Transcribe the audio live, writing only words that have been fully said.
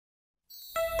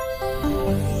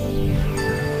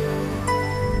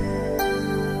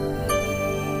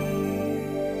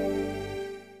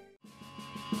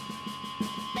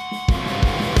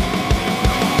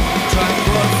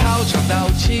到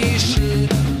起始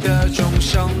的钟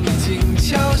声已经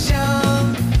敲响，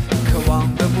渴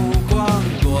望的目光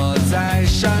落在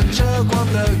闪着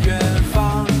光的远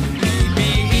方，一笔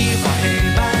一画黑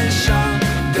板上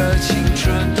的青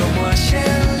春多么鲜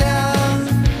亮，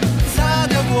擦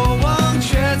掉过往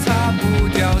却擦不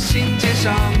掉心尖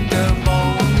上的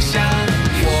梦想，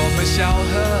我们笑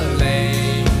和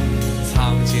泪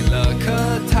藏进了课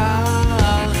堂，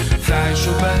在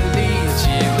书本里记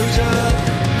录着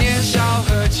年少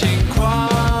和轻狂，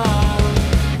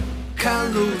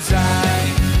看路在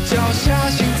脚下，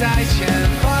心在前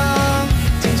方，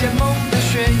听见梦的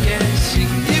宣言，心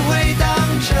底回荡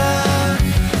着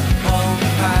澎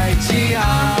湃激昂，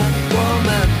我们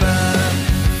奔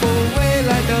赴未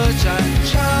来的战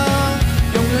场，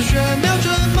用热血瞄准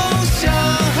梦想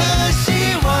和希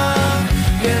望，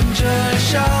愿这少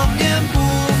年不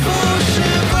负时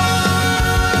光。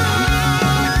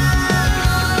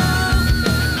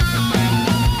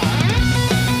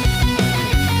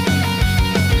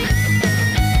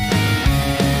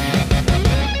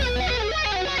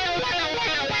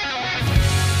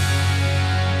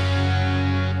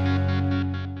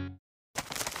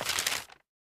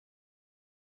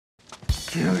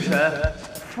精神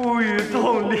赋予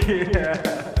动力。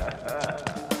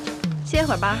歇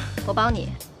会儿吧，我帮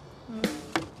你。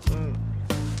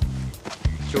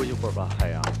休息会儿吧，海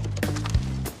洋。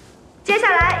接下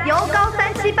来由高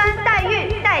三7班黛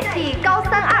玉代替高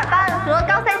三2班和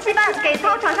高三7班给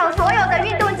操场上所有的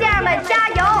运动健儿们加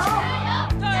油！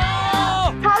加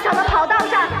油！操场的跑道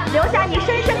上留下你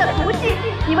深深的足迹，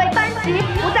你为班级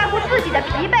不在乎自己的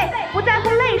疲惫，不在乎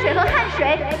泪水和汗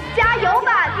水，加油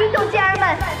吧，运动健儿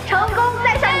们！成功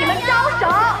在向你们招手！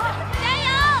加油！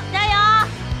加油！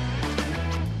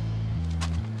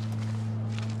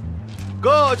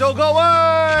各就各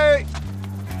位，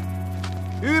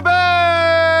预备，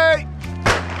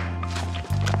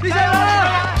立起来！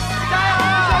加油！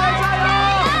加油！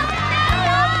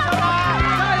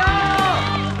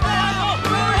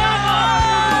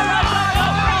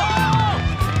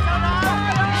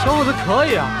小伙子可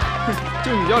以啊，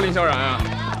就你叫林骁然啊？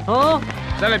啊，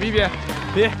咱俩比比。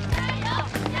比。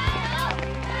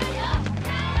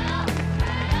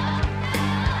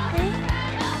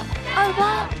2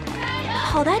班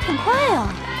跑得还挺快啊，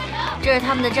这是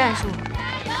他们的战术。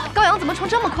高阳怎么冲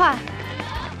这么快？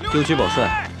丢车保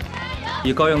帅，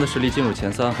以高阳的实力进入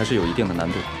前3还是有一定的难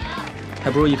度，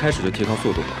还不如一开始就提高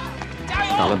速度，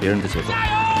打乱别人的节奏。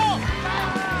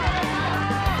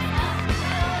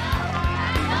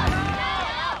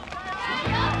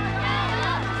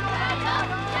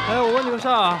哎，我问你个事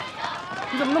儿啊，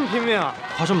你怎么那么拼命啊？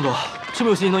花这么多，真没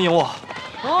有信心能赢我？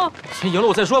啊，先赢了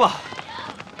我再说吧。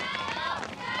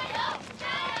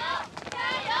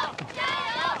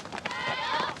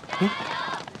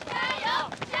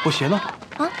我鞋呢？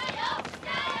啊？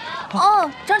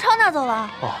哦，张超拿走了。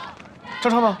哦，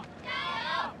张超呢？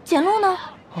简路呢？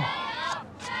哦。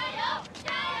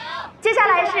接下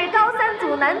来是高3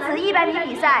组男子100米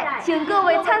比赛，请各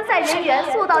位参赛人员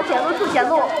速到检录处检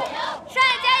录。帅，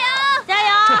加油！加油！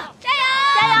加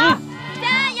油！加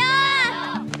油！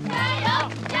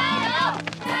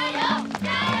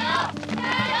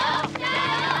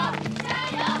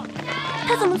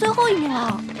他怎么最后1名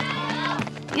了？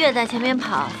越在前面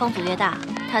跑，风阻越大，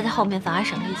他在后面反而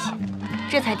省力气。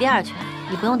这才第2圈，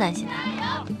你不用担心他。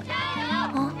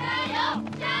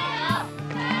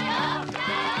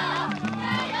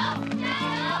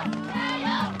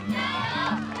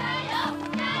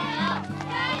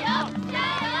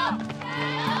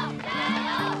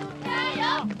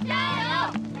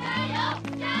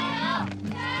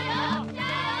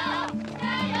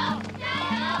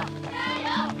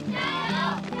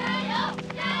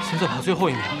现在跑最后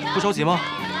1名，不着急吗？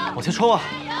往前冲啊！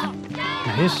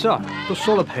没事儿，都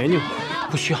说了陪你会，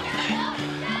不需要你陪。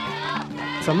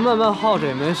咱们慢慢耗着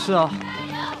也没事啊。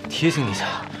提醒你一下，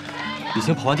已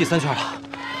经跑完第3圈了。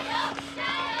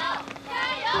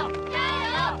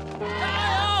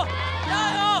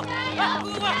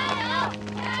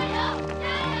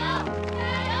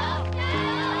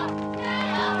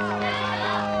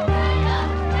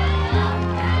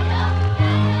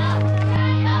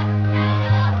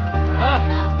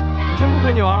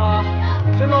陪你玩啊，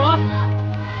先走了。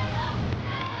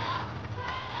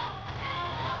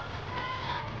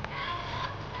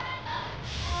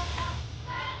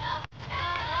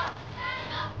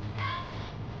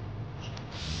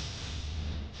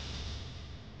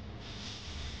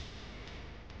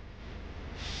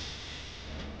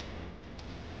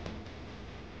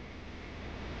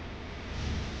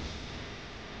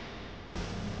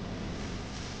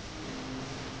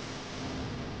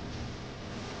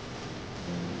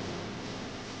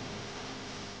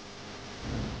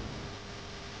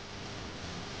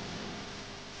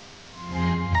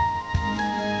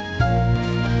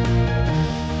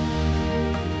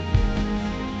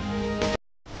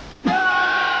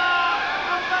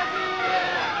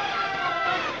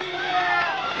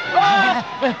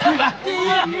第一，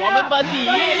我们班第一，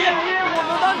我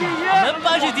们班第一，我们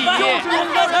班是第一，就是我们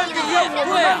班第一，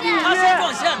对，他先撞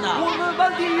线的，我们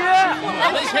班第一，我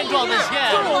们先撞的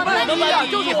线，就是我们班第一，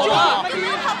就是我们班第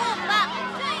一，跑过我们班，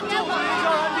这应该我们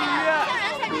校园第一，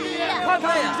才第一，看他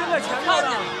已经在前面了。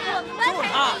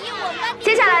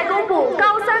接下来公布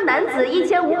高三男子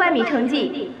1500米成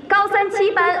绩，高三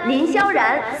7班林骁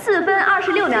然4分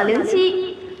26秒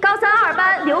07，高三2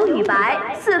班刘羽白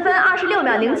4分26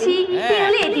秒07，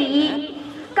并列第一。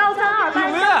高三2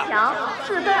班张强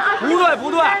4分26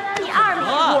不对，第2名。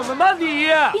我们班第一，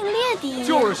并列第一，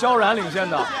就是萧然领先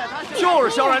的，就是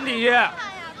萧然第一。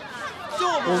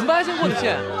我们班先过的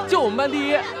线，就我们班第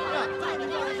一。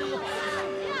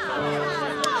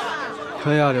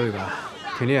可以啊，刘宇白，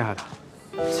挺厉害的。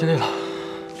尽力了。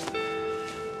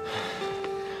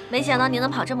没想到你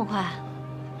能跑这么快。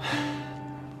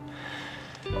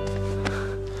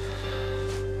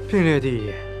并列第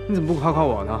一，你怎么不夸夸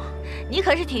我呢？你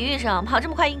可是体育生，跑这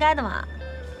么快应该的嘛。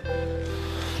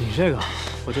你这个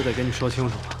我就得跟你说清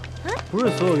楚了，不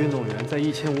是所有运动员在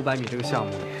1500米这个项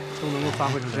目里都能够发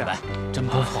挥成这样。真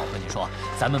不错，我跟你说，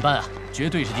咱们班啊绝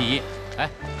对是第一。哎，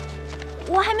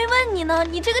我还没问你呢，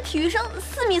你这个体育生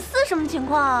4米4什么情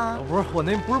况啊？不是我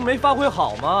那不是没发挥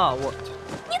好吗？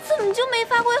你怎么就没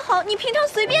发挥好？你平常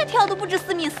随便跳都不止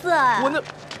4米4哎。我那，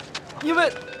因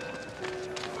为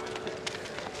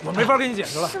我没法给你解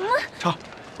释了。什么？超，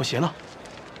我鞋呢？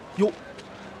哟，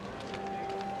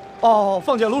哦，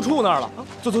放检录处那儿了。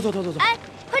走。哎，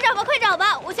快找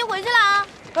吧，我先回去了啊。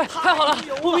哎，太好了，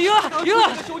我们赢了！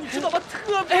你知道吗？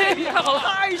特别太好了，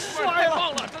太帅了，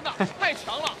棒了，真的太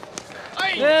强了！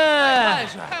哎，太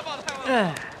帅，太棒了！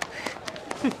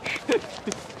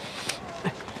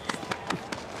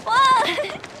哇，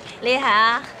厉害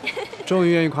啊！终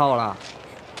于愿意夸我了。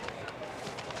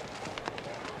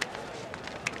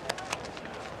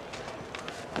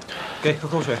给喝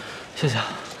口水，谢谢。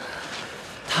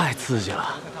太刺激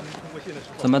了！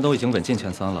咱班都已经稳进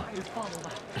前3了，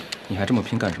你还这么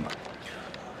拼干什么？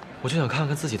我就想看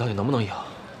看自己到底能不能赢。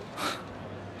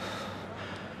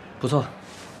不错，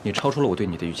你超出了我对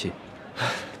你的预期。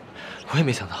我也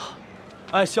没想到。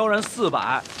哎，萧然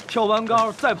400，跳完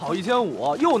高再跑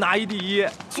1500，又拿一第一，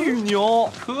巨牛！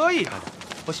可以。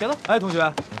我鞋呢？哎，同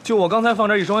学，就我刚才放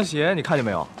这一双鞋，你看见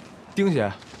没有？钉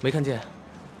鞋。没看见。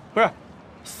不是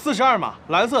，42码，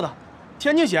蓝色的，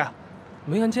田径鞋。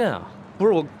没看见啊。不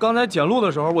是，我刚才捡路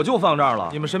的时候我就放这儿了，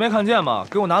你们谁没看见吗？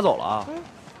给我拿走了啊。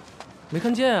没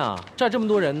看见啊，这儿这么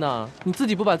多人呢，你自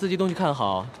己不把自己东西看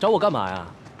好，找我干嘛呀？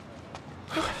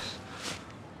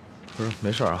不是，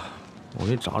没事啊，我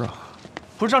给你找找。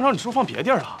不是张超，你是不是放别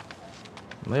地儿了？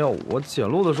没有，我捡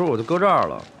路的时候我就搁这儿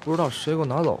了，不知道谁给我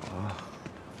拿走了。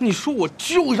你说我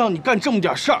就让你干这么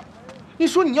点事儿，你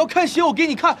说你要看鞋我给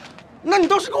你看，那你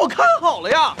倒是给我看好了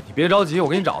呀！你别着急，我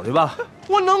给你找去吧。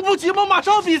我能不急吗？马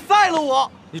上要比赛了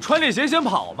我。你穿这鞋先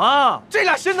跑嘛。这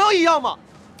俩鞋能一样吗？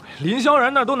林骁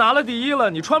然那都拿了第一了，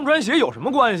你穿不穿鞋有什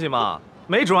么关系吗？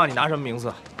没指望你拿什么名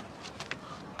次。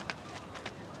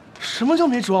什么叫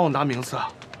没指望我拿名次？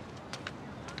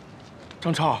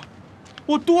张超，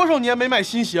我多少年没买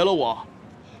新鞋了我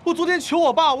昨天求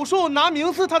我爸，我说我拿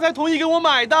名次，他才同意给我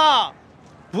买的。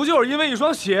不就是因为一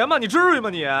双鞋吗？你至于吗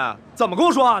你？怎么跟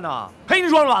我说话呢？陪你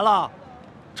装完了。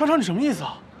张超，你什么意思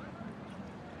啊？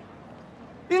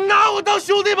你拿我当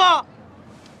兄弟吗？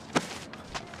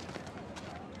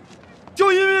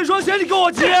就因为一双鞋你跟我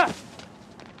急？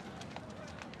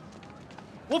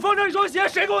我放这一双鞋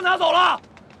谁给我拿走了？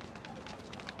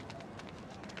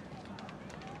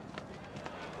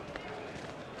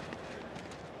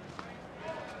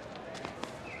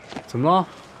怎么了？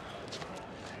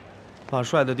把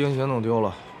帅的钉鞋弄丢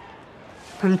了。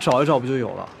那你找一找不就有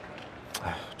了？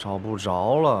哎，找不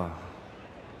着了。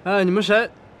哎，你们谁？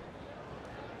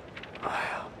哎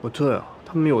呀，不对啊，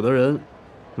他们有的人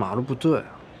码路不对啊，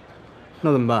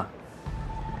那怎么办？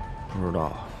不知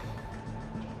道。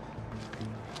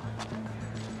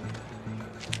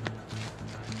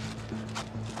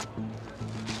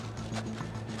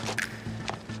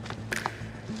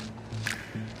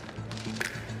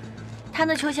他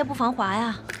那球鞋不防滑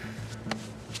呀。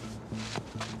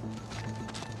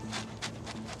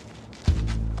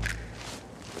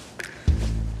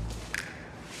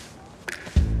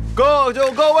各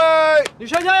就各位，女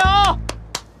生加油！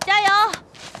加油！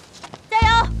加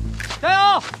油！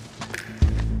加油！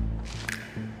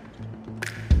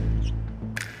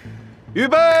预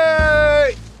备！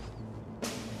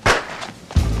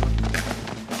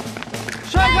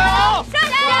帅加油！帅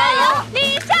加油！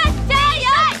李帅加油！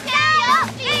加油！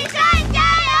李帅加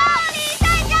油！李帅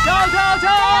加油！加油！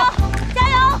加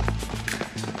油！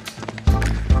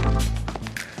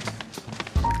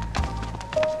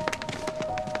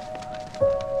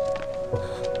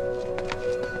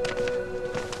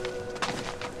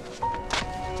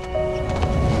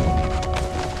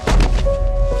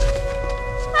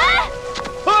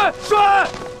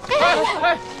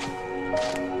哎！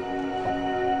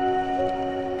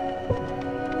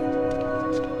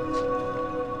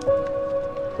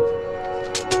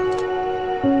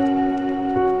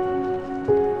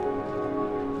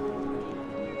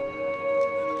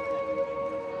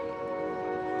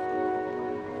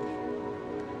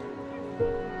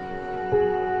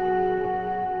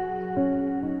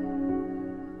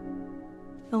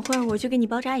等会儿我去给你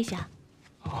包扎一下。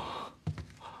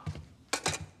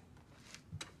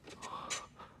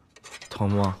疼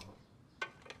吗？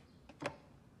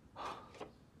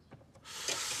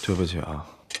对不起啊。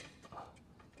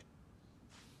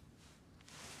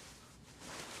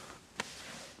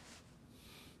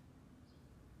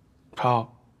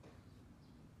超，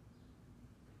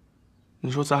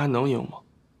你说咱还能赢吗？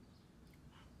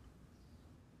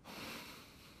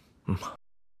嗯。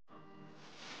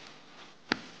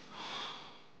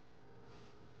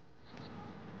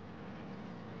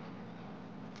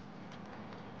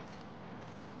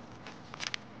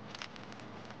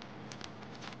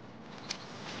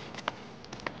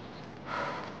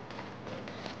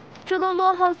这都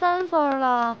落后3分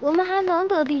了，我们还能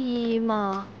得第1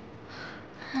吗？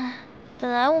唉，本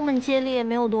来我们接力也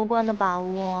没有夺冠的把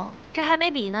握，这还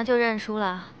没比呢就认输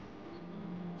了。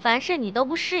凡事你都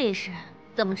不试一试，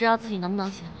怎么知道自己能不能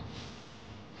行？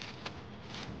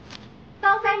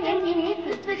高3年级女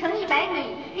子4乘100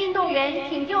米运动员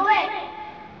请就位。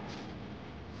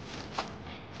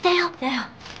加油，加油，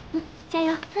加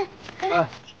油！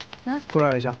哎，过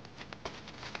来一下。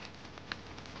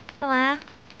干嘛呀？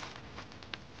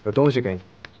有东西给你。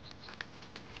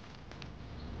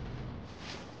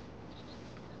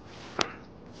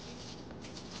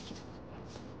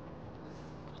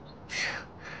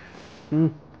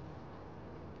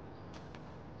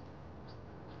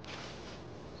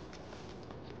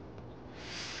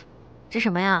这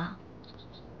什么呀？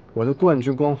我的冠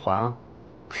军光环啊！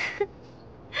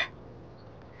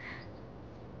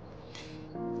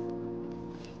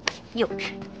幼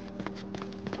稚。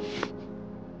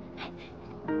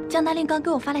江大令刚给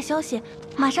我发来消息，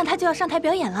马上他就要上台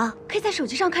表演了，可以在手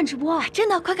机上看直播。真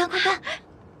的，快看快看！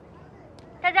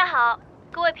大家好，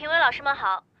各位评委老师们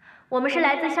好，我们是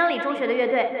来自乡里中学的乐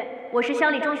队，我是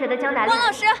乡里中学的江大令。汪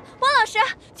老师，汪老师，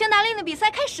江大令的比赛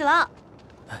开始了。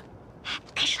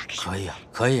开始了，开始了。可以啊，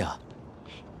可以啊。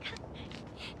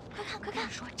快看快看，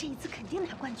说这一次肯定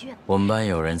拿冠军。我们班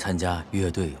有人参加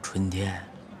乐队春天，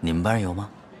你们班有吗？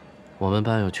我们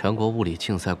班有全国物理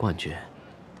竞赛冠军。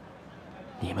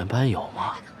你们班有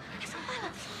吗？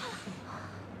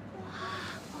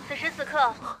此时此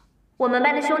刻，我们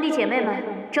班的兄弟姐妹们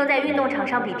正在运动场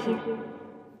上比拼，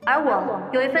而我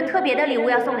有一份特别的礼物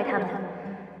要送给他们，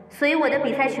所以我的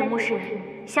比赛曲目是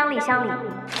《乡里乡里》。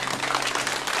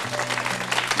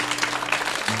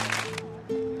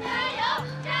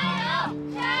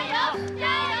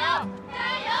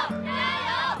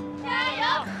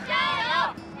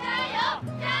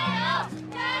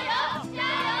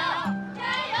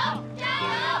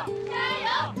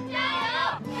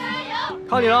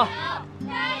靠你了！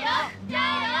加油！加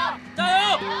油！加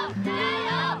油！加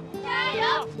油！加油！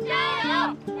加油！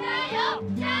加油！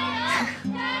加油！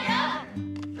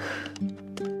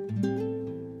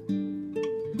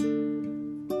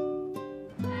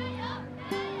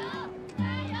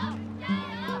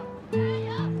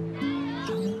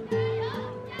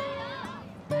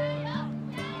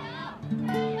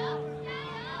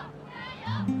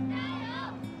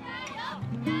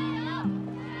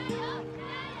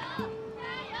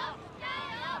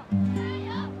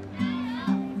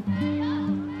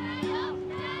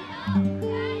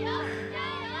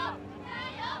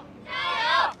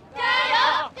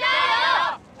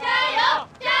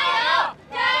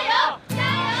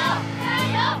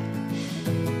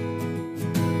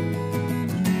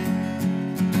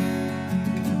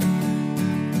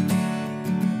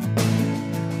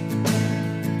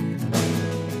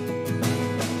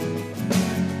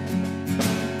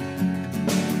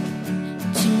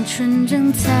春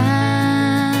正残，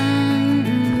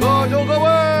各就各位。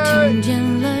听见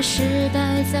了时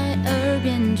代在耳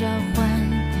边召唤，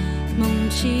梦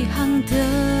起航的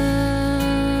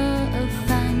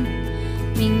帆，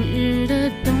明日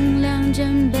的栋梁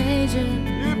肩背着，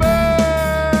预备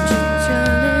，dri着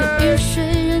了雨水，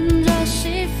任着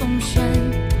西风扇，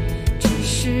只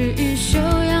是与休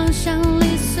养相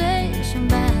离随相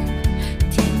伴，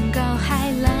天高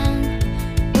海蓝，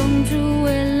共筑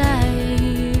未来。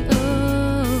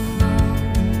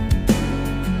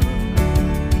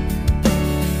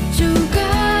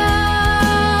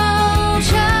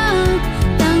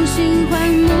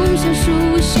书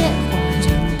写花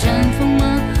间绽放吗？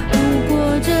路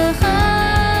过这寒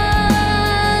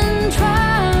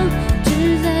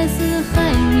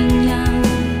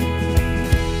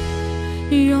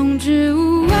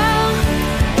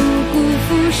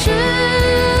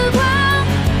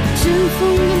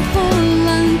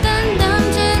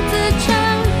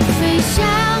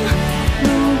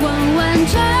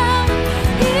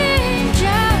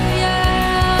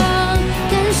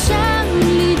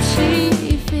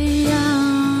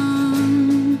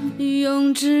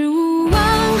无望，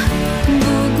不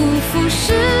辜负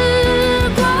时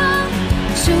光，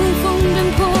乘风筝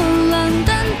破浪，担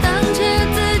当且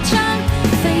自强，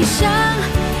飞翔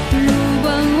如光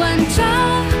万丈，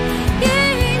一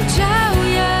迎朝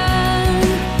阳，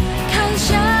看向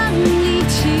你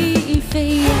起飞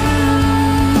扬。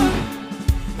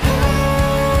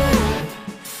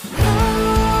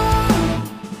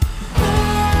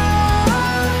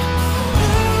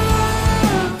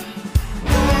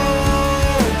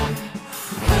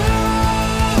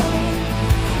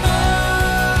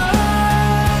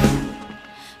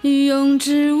永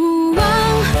志无望，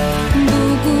不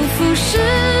辜负时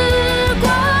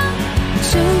光，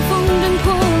乘风筝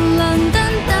破浪，担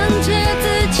当且自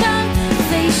强，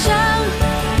飞翔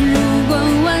如光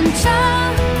万丈，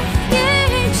一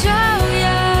迎朝阳，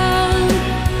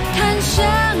看向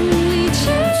你起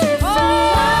飞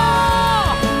扬。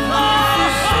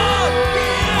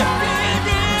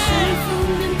乘风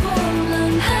筝破浪，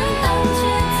担当且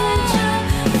自强，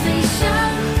飞翔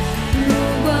如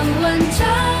光万丈。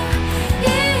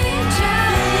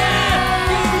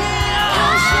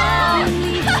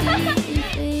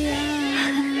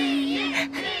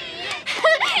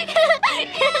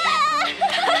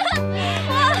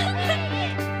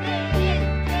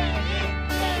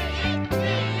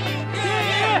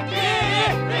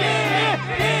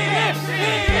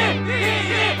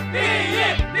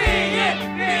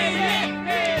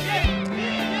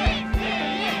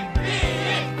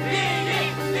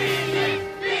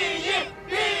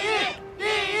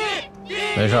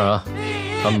没事啊，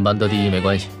他们班得第一没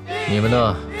关系，你们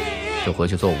呢，就回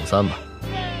去做午餐吧。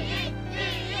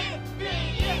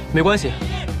没关系，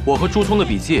我和朱聪的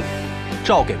笔记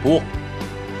照给不误。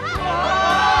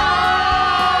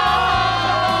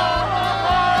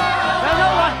南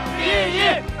向晚第一，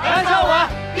南向晚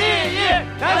第一，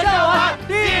南向晚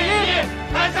第一，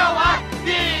南向晚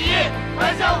第一，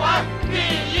南向晚第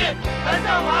一，南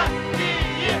向晚第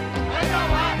一，南向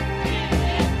晚。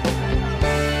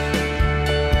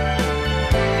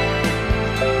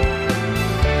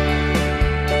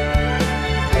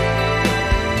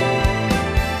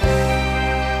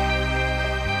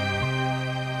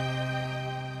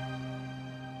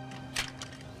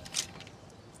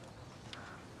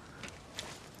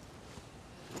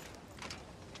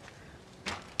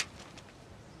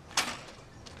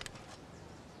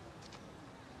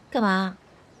干嘛？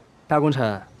大功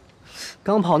臣，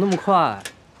刚跑那么快，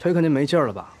腿肯定没劲儿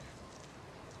了吧？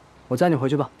我载你回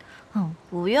去吧。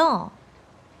不用。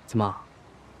怎么，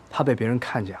怕被别人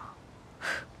看见啊？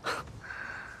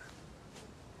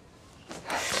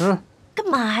干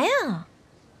嘛呀？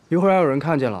一会儿要有人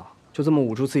看见了，就这么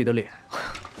捂住自己的脸。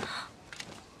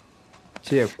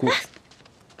借过，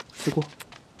借过，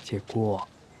借过。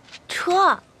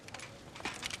车。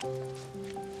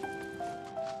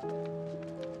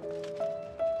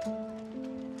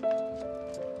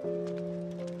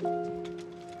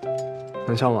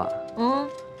南向晚，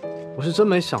我是真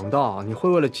没想到你会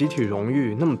为了集体荣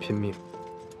誉那么拼命。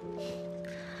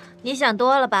你想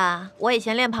多了吧？我以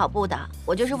前练跑步的，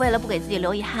我就是为了不给自己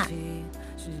留遗憾。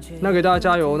那给大家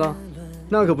加油呢？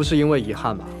那可不是因为遗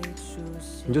憾吧？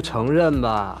你就承认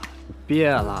吧，你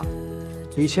变了。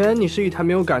以前你是一台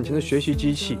没有感情的学习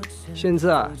机器，现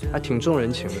在还挺重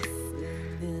人情的。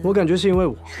我感觉是因为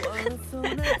我。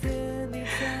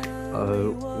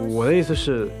我的意思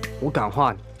是，我感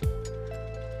化你。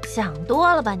想多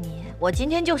了吧你！我今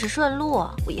天就是顺路，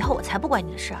我以后我才不管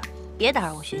你的事儿，别打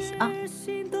扰我学习啊！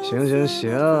行行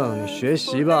行，你学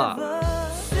习吧。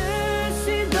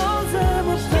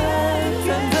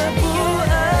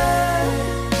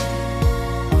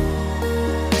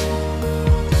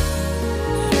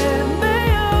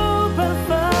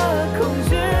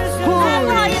不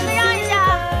好意思，让一下。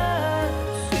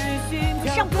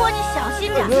上坡你小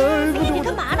心点！你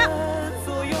干嘛呢？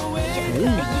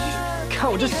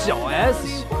看我这小 S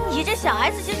型，你这小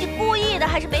S 型，你故意的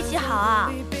还是没骑好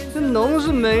啊？这能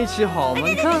是没骑好吗？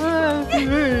你看，哎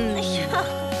呀，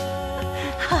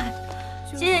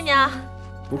谢谢你啊！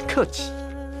不客气。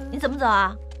你怎么走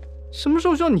啊？什么时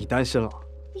候需要你担心了？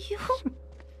哟，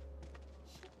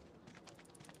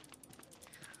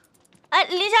哎，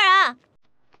林骁然，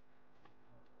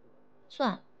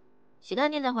算了，洗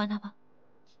干净再还他吧。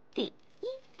第一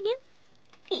名，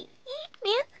第一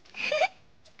名。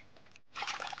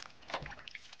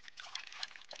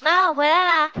妈，我回来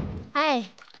啦！哎，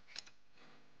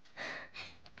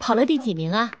跑了第几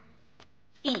名啊？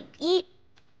第一，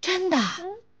真的？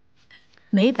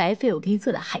没白费我给你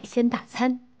做的海鲜大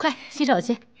餐，快洗手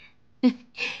去。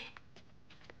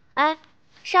哎，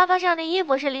沙发上的衣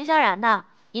服是林骁然的，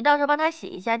你到时候帮他洗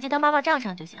一下，记他妈妈账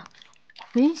上就行。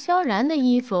林骁然的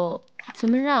衣服怎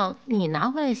么让你拿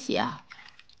回来洗啊？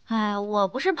哎，我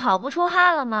不是跑不出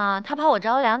汗了吗？他怕我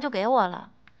着凉就给我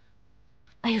了。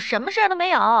哎呦，什么事儿都没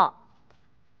有。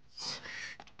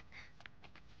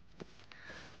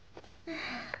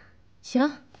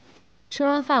行，吃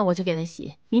完饭我就给他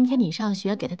洗，明天你上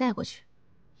学给他带过去。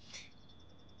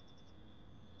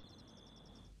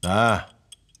来，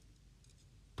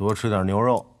多吃点牛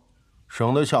肉，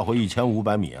省得下回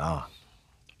1500米啊。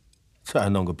再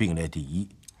弄个并列第1，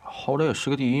好歹也是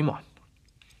个第1嘛。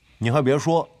你还别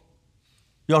说，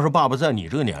要是爸爸在你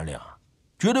这个年龄啊，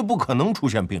绝对不可能出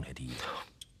现并列第1。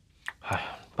哎呀，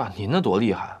爸，您那多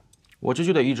厉害，我这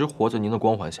就得一直活在您的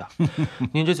光环下。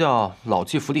您这叫老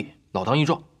骥伏枥，老当益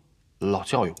壮，老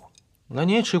教育我。来，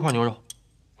您也吃一块牛肉，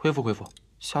恢复恢复，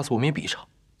下次我们也比上。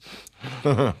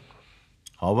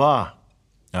好吧，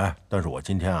哎，但是我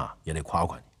今天啊也得夸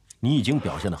夸你，你已经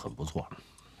表现得很不错了。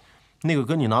那个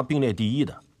跟你拿并列第1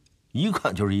的，一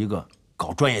看就是一个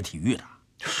搞专业体育的，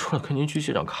说的跟您去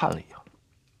现场看了一样。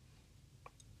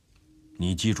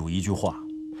你记住一句话，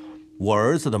我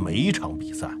儿子的每一场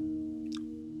比赛，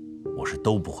我是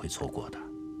都不会错过的，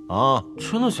啊！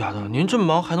真的假的？您这么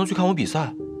忙还能去看我比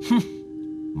赛？哼，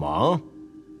忙，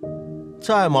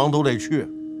再忙都得去，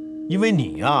因为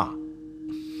你呀，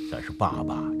才是爸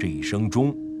爸这一生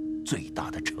中最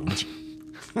大的成绩。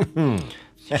哼哼。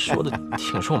说的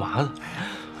挺肉麻的。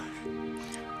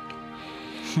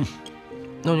哼，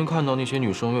那您看到那些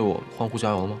女生为我欢呼加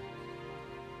油了吗？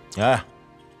哎，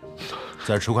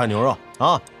再吃块牛肉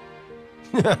啊！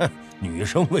女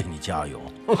生为你加油。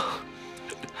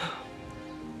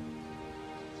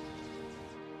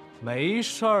没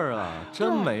事儿啊，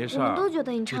真没事儿。我们都觉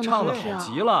得你唱的好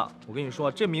极了。我跟你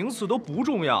说，这名次都不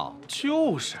重要。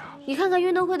就是。你看看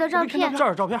运动会的照片，这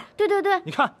儿照片。对对对，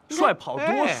你看帅跑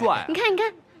多帅！你看你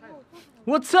看。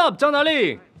What's up， 张达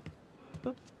令？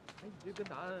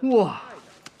哇，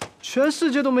全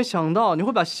世界都没想到你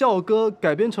会把校歌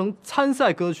改编成参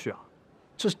赛歌曲啊，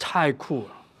这是太酷了！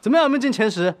怎么样，有没有进前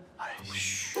10？哎，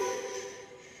嘘，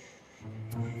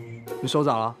你手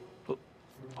咋了？我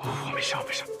没事，我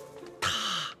没事。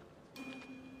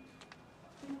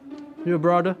Your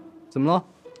brother， 怎么了？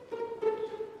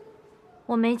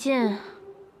我没进。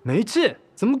没进？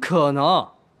怎么可能？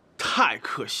太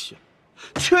可惜了，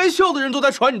全校的人都在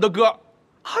传你的歌。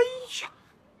哎呀，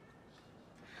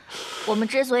我们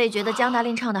之所以觉得江达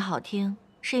令唱的好听，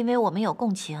是因为我们有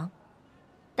共情，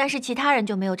但是其他人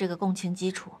就没有这个共情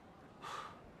基础。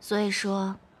所以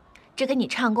说，这跟你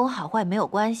唱功好坏没有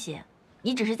关系，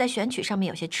你只是在选曲上面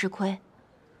有些吃亏。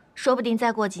说不定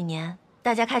再过几年，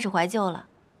大家开始怀旧了，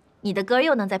你的歌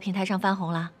又能在平台上翻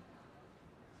红了。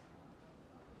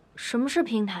什么是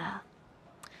平台啊？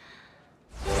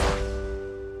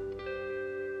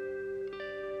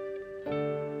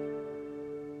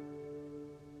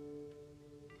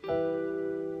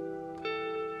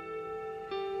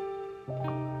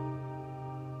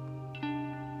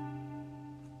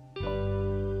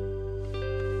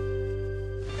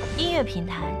音乐平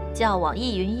台叫网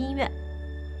易云音乐。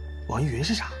网易云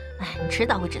是啥？哎，你迟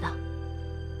早会知道。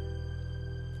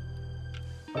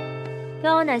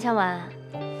哟，南向晚，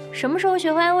什么时候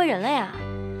学会安慰人了呀？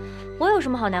我有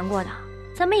什么好难过的？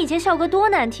咱们以前校歌多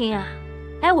难听啊！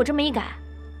哎，我这么一改，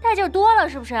带劲多了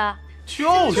是不是？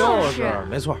就是，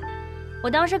没错。我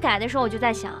当时改的时候，我就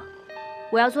在想，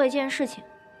我要做一件事情，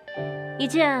一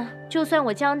件就算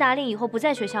我江达令以后不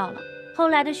在学校了，后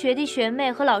来的学弟学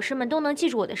妹和老师们都能记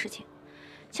住我的事情。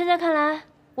现在看来，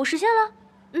我实现了，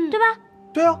对吧？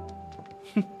对啊。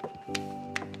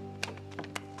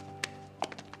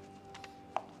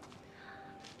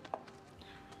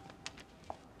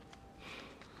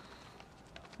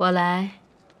我来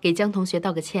给江同学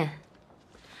道个歉。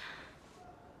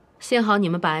幸好你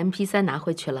们把 MP3 拿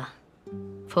回去了，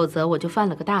否则我就犯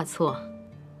了个大错。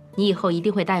你以后一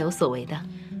定会大有所为的。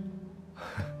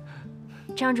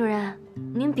张主任，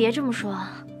您别这么说。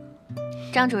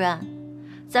张主任，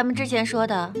咱们之前说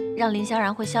的让林骁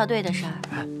然回校队的事儿，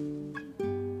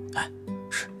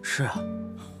是啊。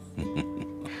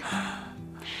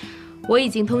我已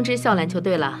经通知校篮球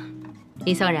队了，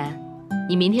林骁然，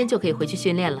你明天就可以回去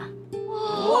训练了。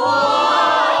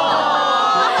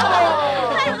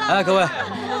哎，各位，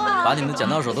把你们的剪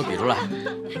刀手都比出来，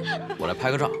我来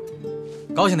拍个照，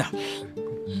高兴点。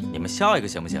你们笑一个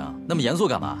行不行？那么严肃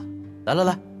干嘛？来来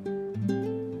来。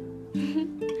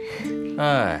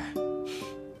哎，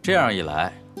这样一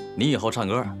来，你以后唱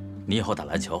歌，你以后打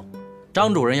篮球，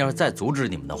张主任要是再阻止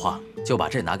你们的话，就把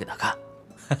这拿给他看。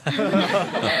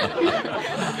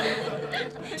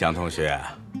江同学，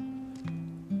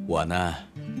我呢，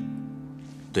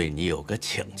对你有个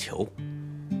请求，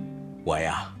我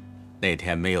呀，那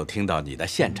天没有听到你的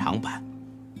现场版，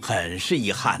很是遗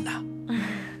憾呐。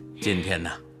今天呢，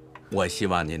我希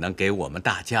望你能给我们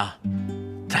大家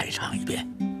再唱一遍。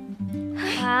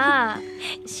啊，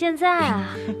现在啊，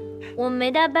我没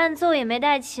带伴奏也没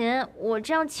带琴，我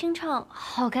这样清唱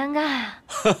好尴尬啊。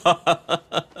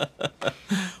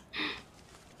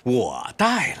我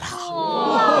带了。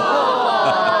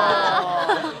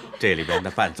这里边的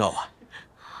伴奏啊，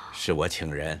是我请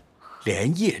人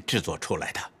连夜制作出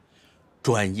来的，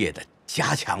专业的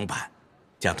加强版。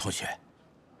江同学，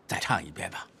再唱一遍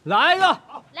吧。来一个，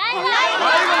来一个，来一个，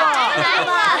来一个，来一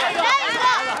个，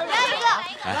来一个，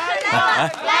来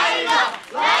一个，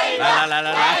来一个，来来来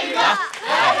来来，来一个，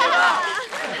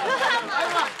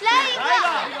来一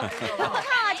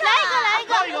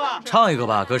个，来一个，唱一个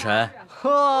吧，歌神。呵，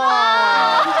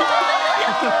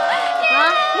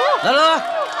来来来。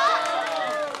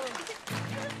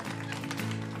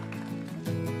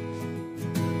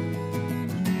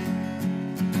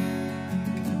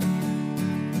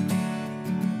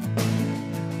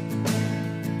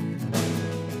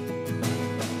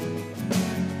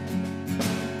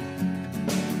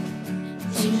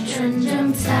青春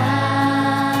正灿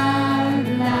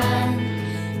烂，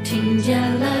听见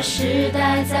了时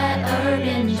代在耳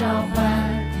边召唤，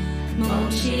梦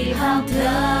起好的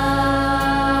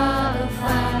帆，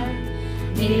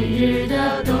明日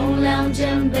的栋梁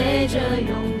间背着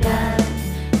勇敢，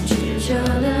执着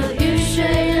了雨水，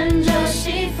忍着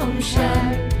西风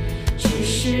扇，只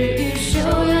是与修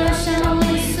养相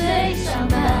离随相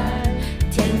伴，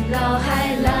天高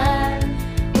海蓝，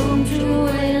共筑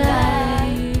未来。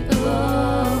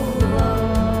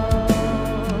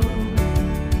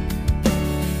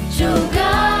就高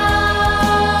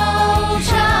唱，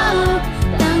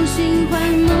当心怀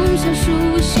梦想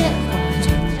书写花征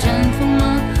战锋芒，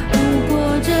路过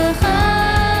这寒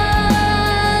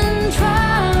窗，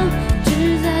志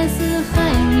在四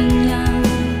海名扬，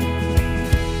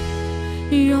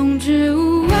永志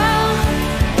无忘，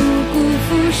不辜负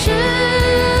时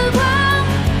光，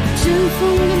乘风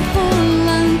跟破浪，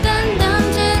担当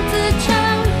着自强，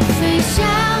飞翔，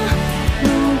目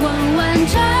光万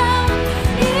丈。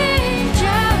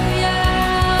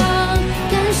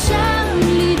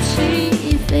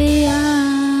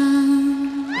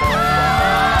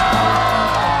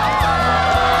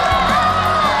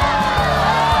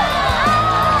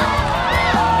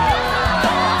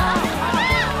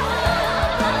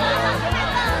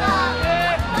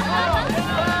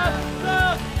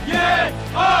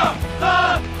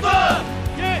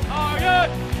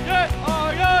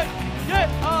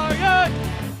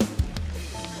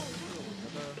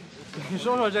你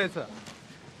说说这次，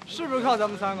是不是靠咱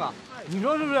们三个？你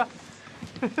说是不是？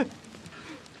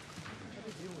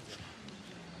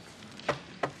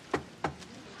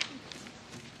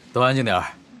都安静点儿。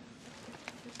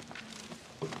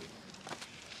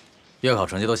月考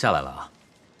成绩都下来了啊，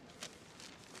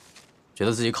觉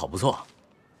得自己考不错，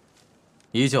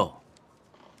依旧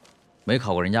没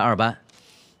考过人家2班，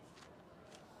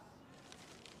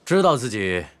知道自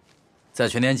己在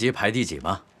全年级排第几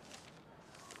吗？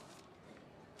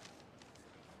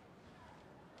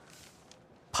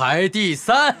排第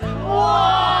3。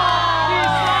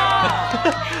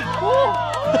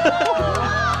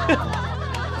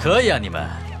可以啊，你们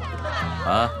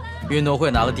啊，运动会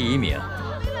拿了第1名，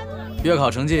月考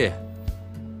成绩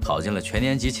考进了全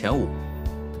年级前5。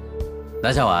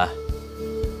南向晚，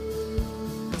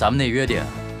咱们那约定，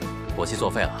我去作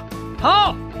废了。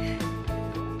好。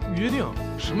约定？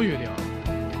什么约定啊？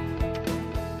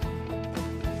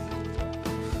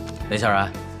林小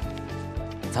然，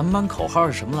咱们班口号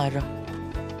是什么来着？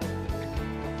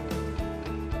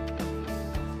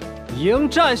迎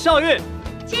战校运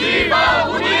，78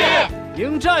无敌！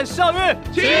迎战校运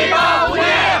，78无敌！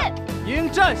迎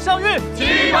战校运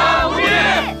，78无敌！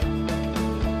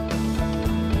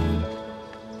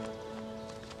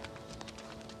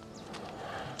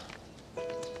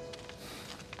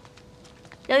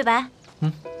刘宇白，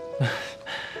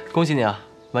恭喜你啊，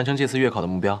完成这次月考的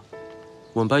目标。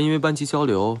我们班因为班级交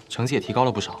流，成绩也提高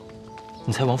了不少。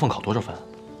你猜王凤考多少分？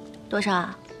多少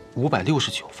啊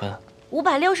？569分。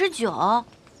569。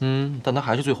但他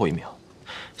还是最后1名，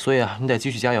所以啊，你得继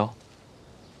续加油。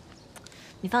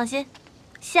你放心，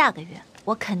下个月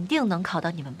我肯定能考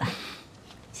到你们班。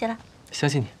谢了。相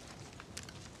信你。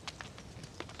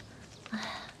哎，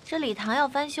这礼堂要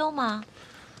翻修吗？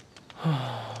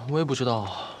我也不知道。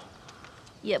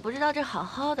也不知道这好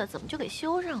好的怎么就给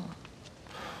修上了。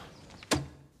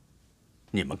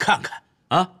你们看看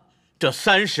啊，这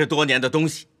30多年的东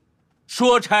西，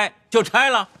说拆就拆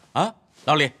了啊！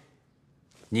老李，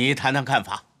你谈谈看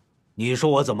法。你说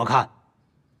我怎么看？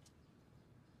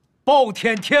暴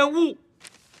殄天物。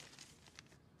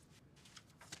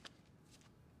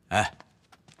哎，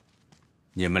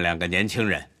你们两个年轻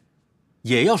人，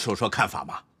也要说说看法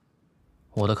吗？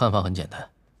我的看法很简单，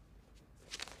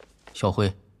校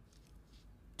徽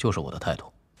就是我的态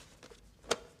度。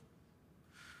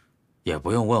也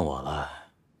不用问我了，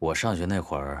我上学那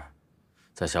会儿，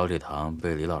在小礼堂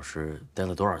被李老师逮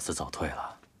了多少次早退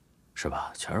了，是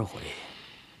吧？全是回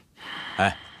忆。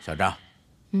哎，小张，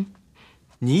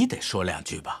你得说两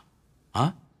句吧？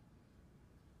啊？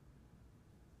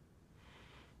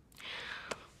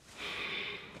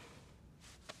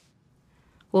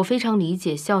我非常理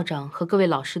解校长和各位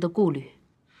老师的顾虑，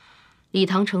礼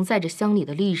堂承载着乡里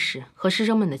的历史和师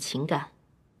生们的情感。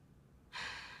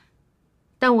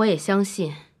但我也相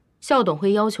信，校董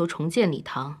会要求重建礼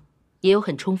堂，也有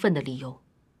很充分的理由。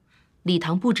礼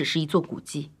堂不只是一座古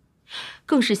迹，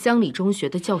更是乡里中学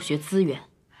的教学资源。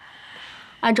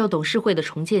按照董事会的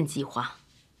重建计划，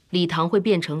礼堂会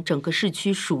变成整个市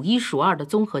区数一数二的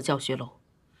综合教学楼。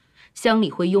乡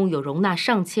里会拥有容纳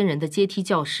上千人的阶梯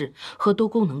教室和多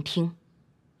功能厅，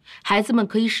孩子们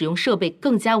可以使用设备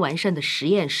更加完善的实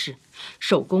验室、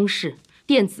手工室、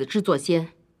电子制作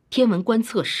间、天文观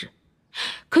测室，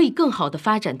可以更好地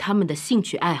发展他们的兴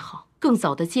趣爱好，更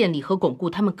早地建立和巩固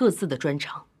他们各自的专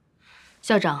长。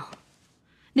校长，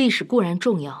历史固然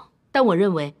重要，但我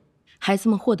认为孩子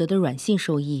们获得的软性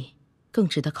受益更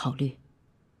值得考虑。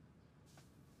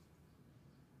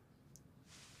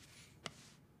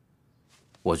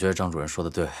我觉得张主任说的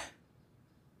对，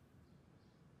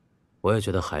我也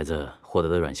觉得孩子获得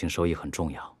的软性收益很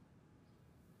重要，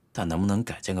但能不能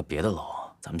改建个别的楼？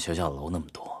咱们学校的楼那么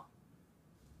多，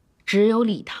只有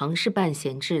礼堂是半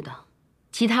闲置的，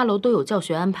其他楼都有教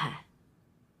学安排。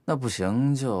那不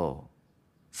行就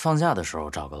放假的时候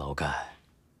找个楼盖。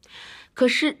可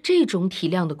是这种体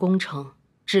量的工程，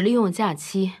只利用假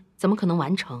期，怎么可能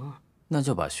完成啊？那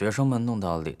就把学生们弄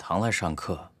到礼堂来上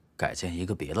课，改建一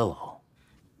个别的楼。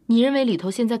你认为里头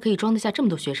现在可以装得下这么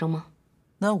多学生吗？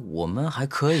那我们还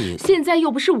可以。现在又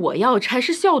不是我要拆，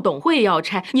是校董会要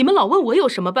拆。你们老问我有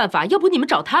什么办法，要不你们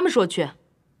找他们说去。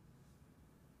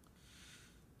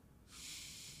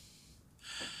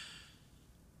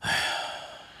哎呀，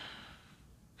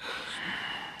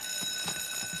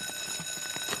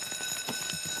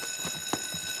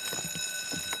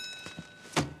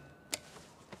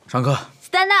上课。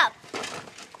Stand up.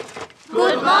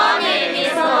 Good morning,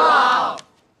 Mr. Wang.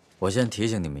 我先提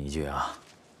醒你们一句啊，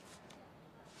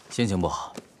心情不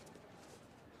好，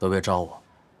都别招我。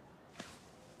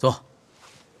坐。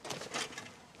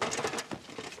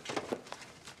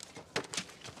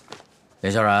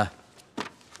林骁然，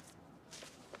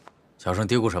小声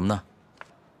嘀咕什么呢？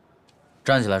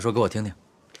站起来说给我听听。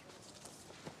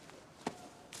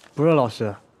不是老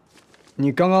师，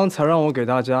你刚刚才让我给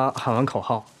大家喊完口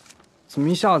号，怎么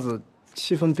一下子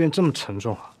气氛变这么沉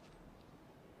重啊？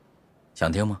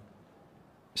想听吗？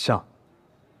想。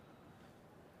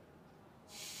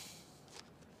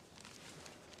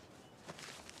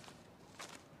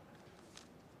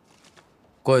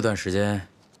过一段时间，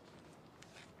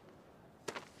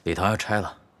礼堂要拆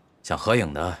了，想合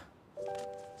影的，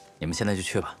你们现在就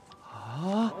去吧。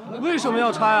啊？为什么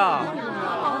要拆啊？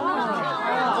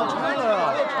拆了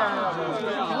呀！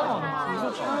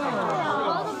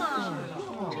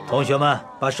同学们，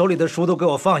把手里的书都给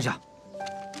我放下。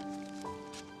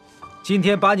今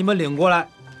天把你们领过来，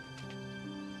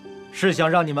是想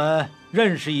让你们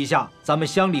认识一下咱们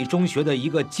乡里中学的一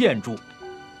个建筑，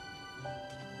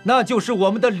那就是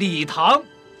我们的礼堂。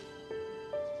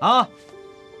啊，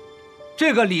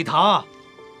这个礼堂啊，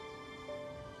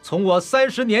从我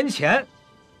30年前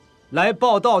来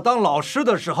报道当老师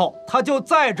的时候，它就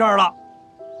在这儿了。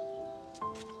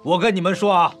我跟你们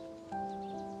说啊，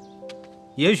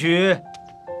也许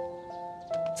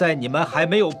在你们还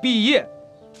没有毕业，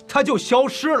它就消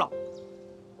失了，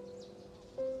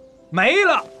没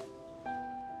了。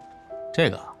这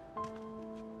个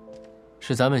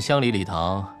是咱们乡里礼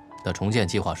堂的重建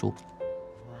计划书。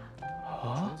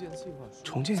啊？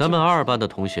重建？咱们2班的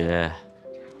同学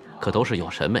可都是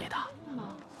有审美的，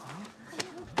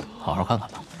好好看看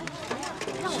吧。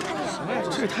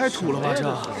这也太土了吧！这。对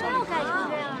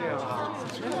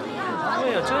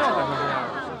呀，真要改成这样。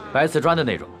白瓷砖的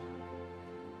那种，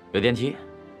有电梯，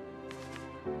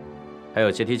还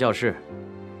有阶梯教室、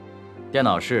电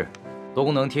脑室、多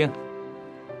功能厅、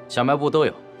小卖部都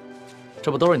有，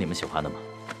这不都是你们喜欢的吗？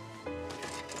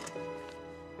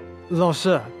老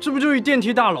师，这不就是一电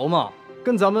梯大楼吗？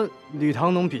跟咱们礼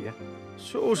堂能比？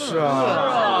就是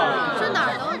啊。这哪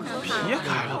儿都很正常。别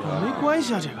改了吧，没关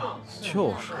系啊，这个。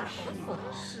就是。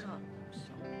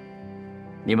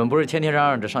你们不是天天嚷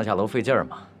嚷着上下楼费劲儿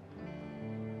吗？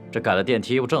这改了电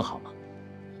梯不正好吗？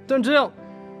但这样，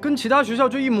跟其他学校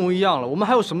就一模一样了。我们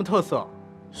还有什么特色？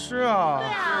是啊，对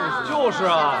啊，就是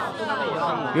啊。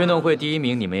运动会第1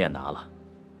名你们也拿了，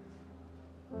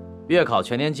月考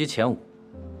全年级前5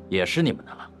也是你们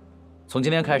的了。从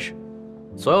今天开始，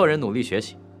所有人努力学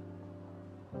习，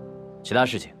其他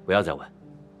事情不要再问。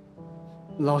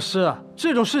老师，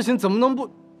这种事情怎么能不？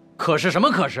可是什么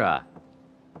可是？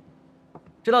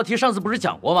这道题上次不是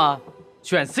讲过吗？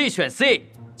选 C 选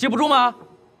C， 记不住吗？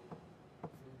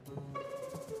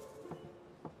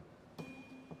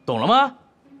懂了吗？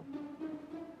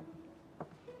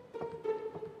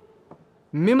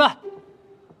明白。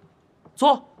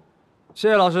坐。谢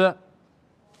谢老师。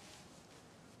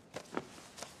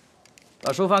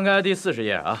把书翻开第40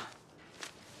页啊。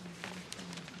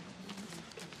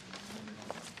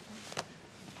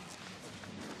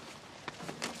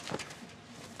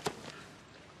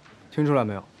听出来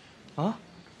没有？啊？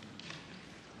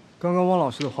刚刚汪老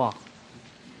师的话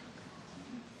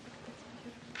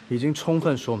已经充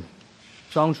分说明，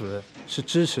张主任是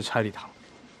支持拆礼堂。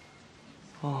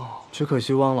哦，只可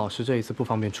惜汪老师这一次不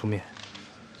方便出面，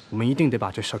我们一定得把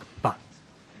这事儿给办。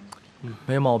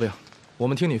没毛病，我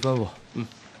们听你吩咐。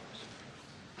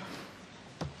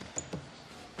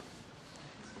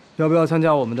要不要参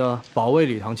加我们的保卫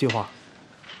礼堂计划？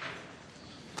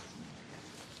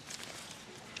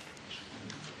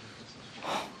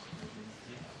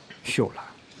又来。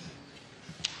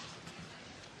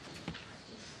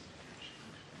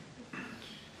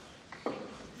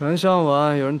南向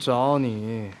晚，有人找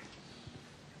你。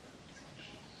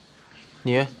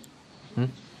你？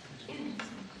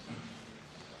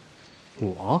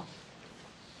我？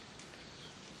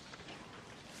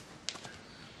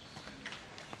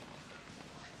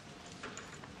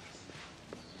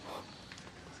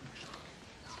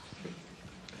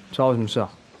找我什么事啊？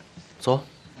走，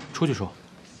出去说。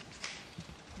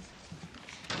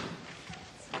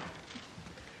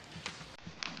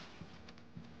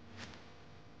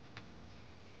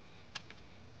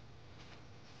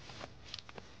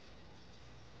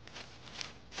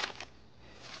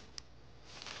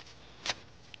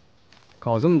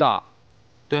搞这么大？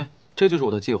对，这就是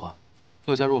我的计划。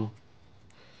要加入吗？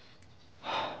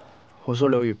我说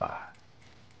刘羽白，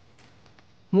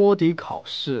摸底考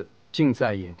试近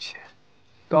在眼前，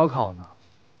高考呢？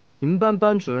你们班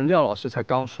班主任廖老师才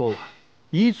刚说完，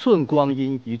一寸光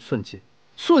阴一寸金，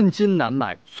寸金难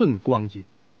买寸光阴。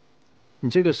你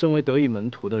这个身为得意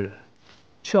门徒的人，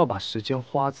却要把时间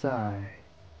花在……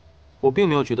我并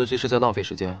没有觉得这是在浪费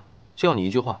时间。只要你一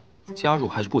句话，加入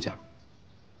还是不加入？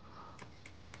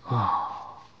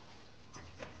啊，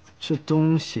这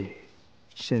东西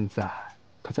现在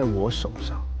可在我手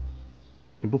上，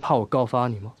你不怕我告发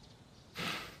你吗？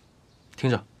听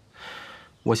着，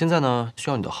我现在呢需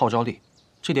要你的号召力，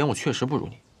这点我确实不如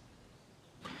你。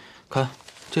看，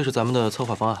这是咱们的策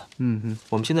划方案。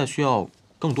我们现在需要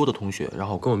更多的同学，然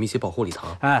后跟我们一起保护礼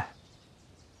堂。哎，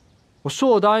我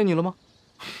说我答应你了吗？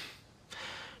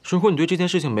如果你对这件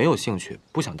事情没有兴趣，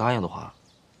不想答应的话，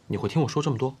你会听我说这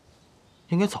么多？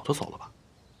应该早就走了吧？